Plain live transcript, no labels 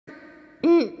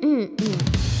海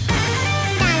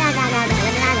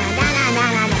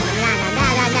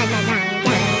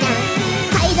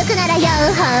賊ならヨ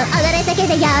ーホー、踊れだけ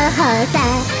でヨーホーさ。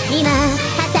今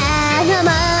旗の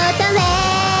もとへ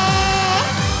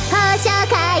宝飾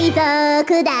海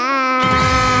賊だ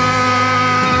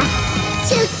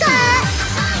出航。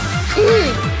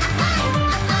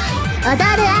踊るア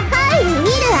ホイ、見る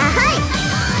アホイ。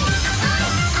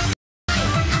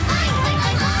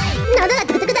喉が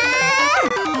トゥクトゥクだ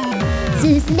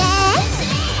進め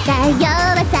太陽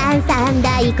は三々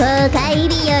大公開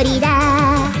日和だ。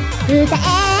歌え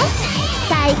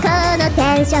最高の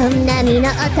テンション、波の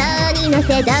音に乗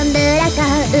せどんぶらこ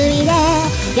海で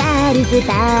ガールズ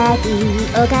パーテ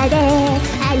ィー丘で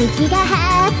兄貴が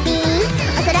ハッピー。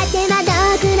お空手間ど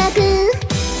くのく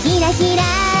ひらひら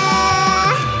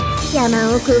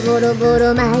山奥ボロボ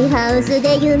ロマイハウス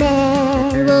で夢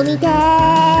を見て。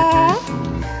ああ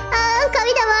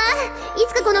神様、い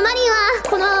つかこのマリンは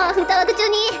このフットワーク中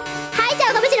に吐いち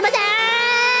ゃうかもしれません。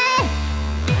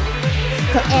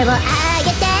声を上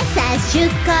げてさ出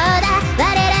航だ我ら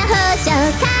宝飾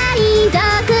海賊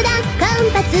団。コ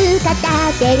ンパス片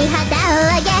手に旗を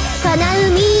上げこの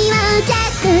海をジャッ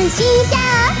クしちゃ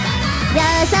おう。よ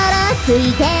そろつ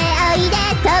いておいで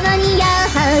共にヨー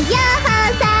ホーヨーホー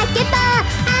叫ぼう。あ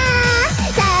あ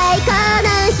最高の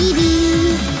日々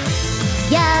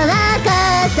ようこ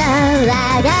そ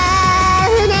我が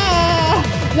船。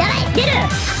やばい出る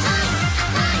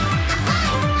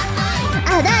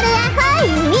踊るアホイ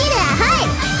見るアホイ。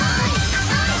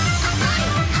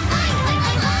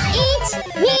1、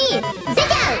2出ち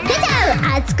ゃう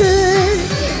熱く語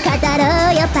ろ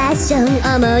うよパッション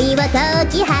思いを解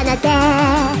き放て。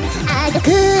赤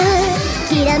く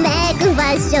きらめくフ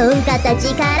ァッション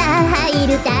形から入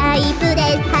るタイプで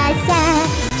す。発車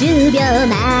10秒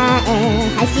前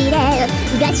走れ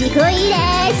賢い列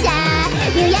車。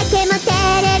夕焼けも照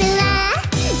れるわ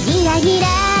ギラギラ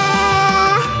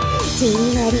じん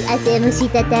わり汗も滴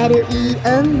るいい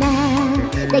女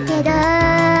だけど。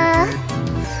あー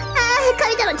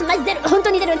神様マジ出る本当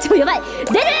に出る超やばい出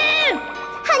るは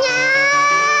にゃ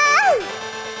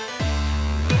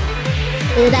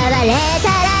ー奪われた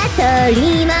ら取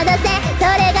り戻せそれ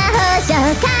が宝飾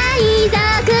海賊団。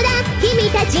君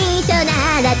たちと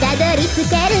ならたどり着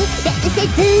ける伝説の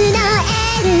エ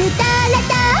ルドラ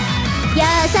ド。よ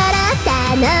そろ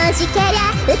楽しけりゃ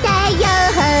歌えヨー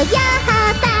ホーヨーホー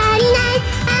パリナイ。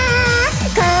ああ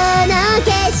この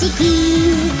景色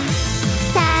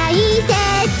大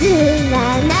切な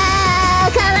仲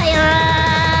間よ。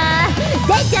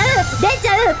出ちゃ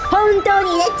う本当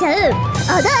に出ちゃう。踊るア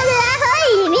ホ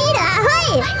イ見るアホ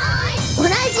イ。同じ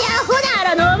アホな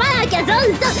ら飲まなきゃ損損。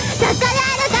魚の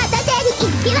片手に行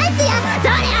きますよそ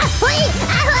れアホイア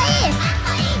ホイ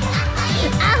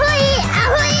アホイア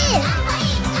ホイ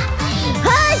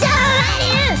宝飾マ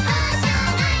リン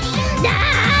だー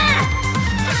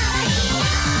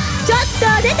ちょっと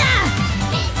出た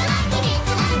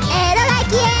エロラ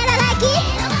キ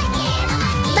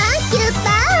バンキューバ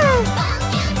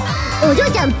ー。お嬢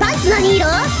ちゃんパンツ何色？お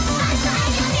っ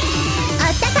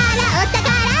たから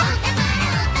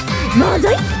ま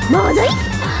ずいな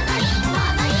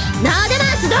でま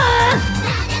すぞ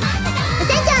船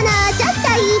長のちょっと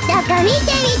いいとこ見てみ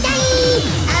たい。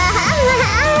あはは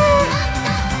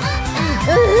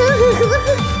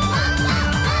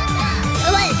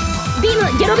お前ビー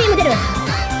ムゲロビーム出る。いや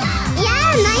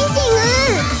ナイシング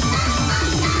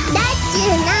だっちゅう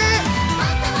な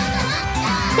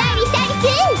サリス萌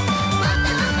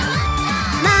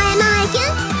えキュン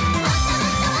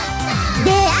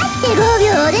出会って5秒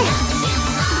で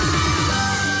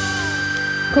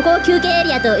ここを休憩エ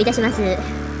リアといたします。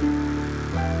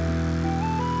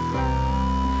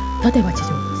立てば地上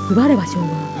座れば昭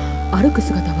和歩く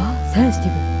姿はセンシテ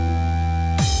ィ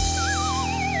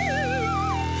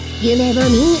ブ。夢を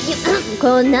見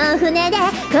この船で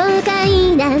後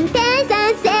悔なんてさ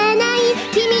せない。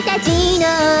君たちの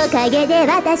おかげで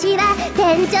私は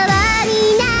船長に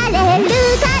なれる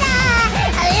から。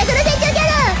あやこの船長ギャル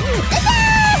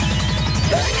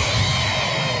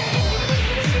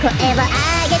声を上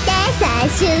げてさ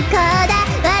出航だ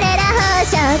我ら宝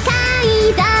飾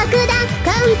海賊団。コ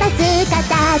ンパス片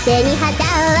手に旗を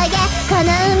上げこの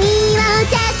海を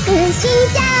ジャックしち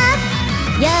ゃお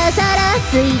う。よそろ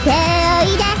ついておい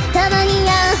で共にヨ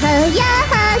ーホーヨー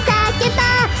ホー叫ぼう。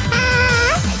ああ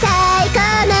最高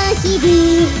の日々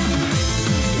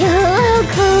よう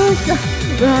こそ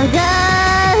我が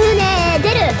船出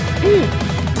る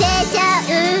出ちゃう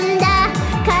んだ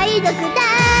海賊だ。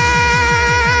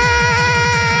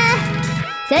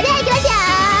それでは行きますよ